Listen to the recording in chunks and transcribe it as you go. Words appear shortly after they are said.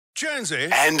Jonesy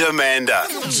and Amanda.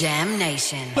 Jam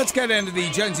Nation. Let's go down to the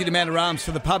Jonesy and Amanda Arms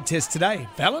for the pub test today.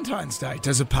 Valentine's Day.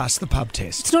 Does it pass the pub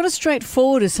test? It's not as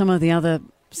straightforward as some of the other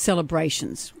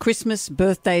celebrations. Christmas,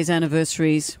 birthdays,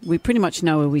 anniversaries, we pretty much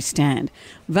know where we stand.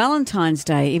 Valentine's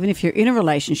Day, even if you're in a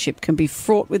relationship, can be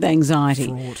fraught with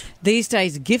anxiety. These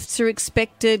days, gifts are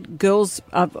expected. Girls,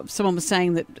 someone was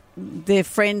saying that their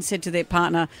friend said to their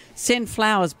partner, send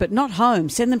flowers, but not home.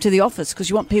 Send them to the office because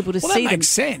you want people to see them. Well, that makes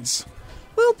sense.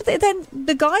 Well, but then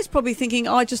the guy's probably thinking,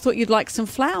 I just thought you'd like some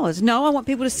flowers. No, I want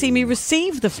people to see me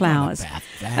receive the flowers.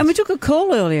 And we took a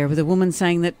call earlier with a woman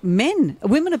saying that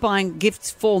women are buying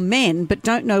gifts for men but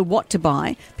don't know what to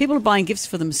buy. People are buying gifts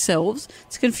for themselves.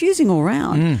 It's confusing all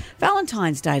round.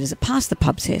 Valentine's Day, does it pass the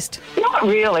pub test? Not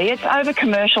really. It's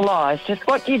over-commercialised. It's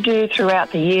what you do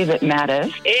throughout the year that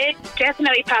matters. It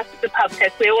definitely passes the pub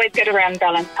test. We always get around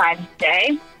Valentine's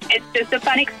Day. It's just a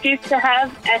fun excuse to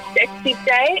have a sexy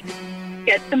date.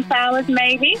 Get some flowers,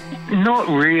 maybe? Not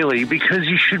really, because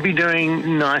you should be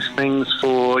doing nice things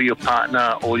for your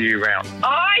partner all year round.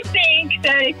 I think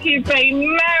that if you've been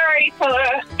married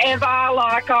forever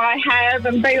like I have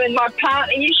and been with my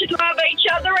partner, you should love each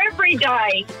other every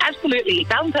day. Absolutely.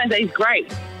 Valentine's Day is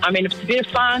great. I mean, it's a bit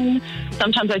of fun.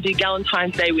 Sometimes I do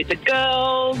Valentine's Day with the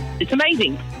girls. It's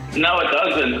amazing. No, it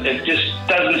doesn't. It just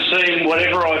doesn't seem,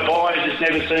 whatever I buy, it just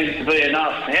never seems to be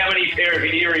enough. How many pair of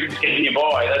earrings can you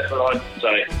buy? That's what I'd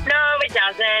say. No, it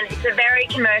doesn't. It's a very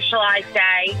commercialised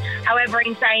day. However,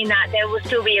 in saying that, there will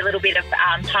still be a little bit of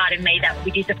part of me that will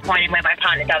be disappointed when my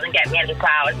partner doesn't get me any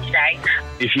flowers today.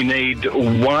 If you need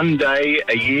one day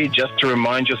a year just to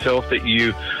remind yourself that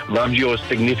you love your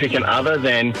significant other,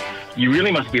 then you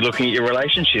really must be looking at your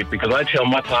relationship, because I tell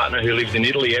my partner who lives in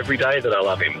Italy every day that I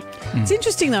love him. It's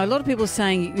interesting, though. A lot of people are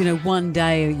saying, one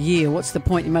day a year. What's the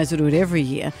point? You may as well do it every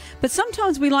year. But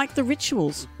sometimes we like the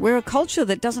rituals. We're a culture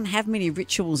that doesn't have many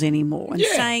rituals anymore.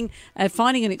 And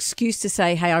finding an excuse to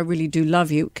say, hey, I really do love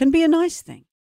you, can be a nice thing.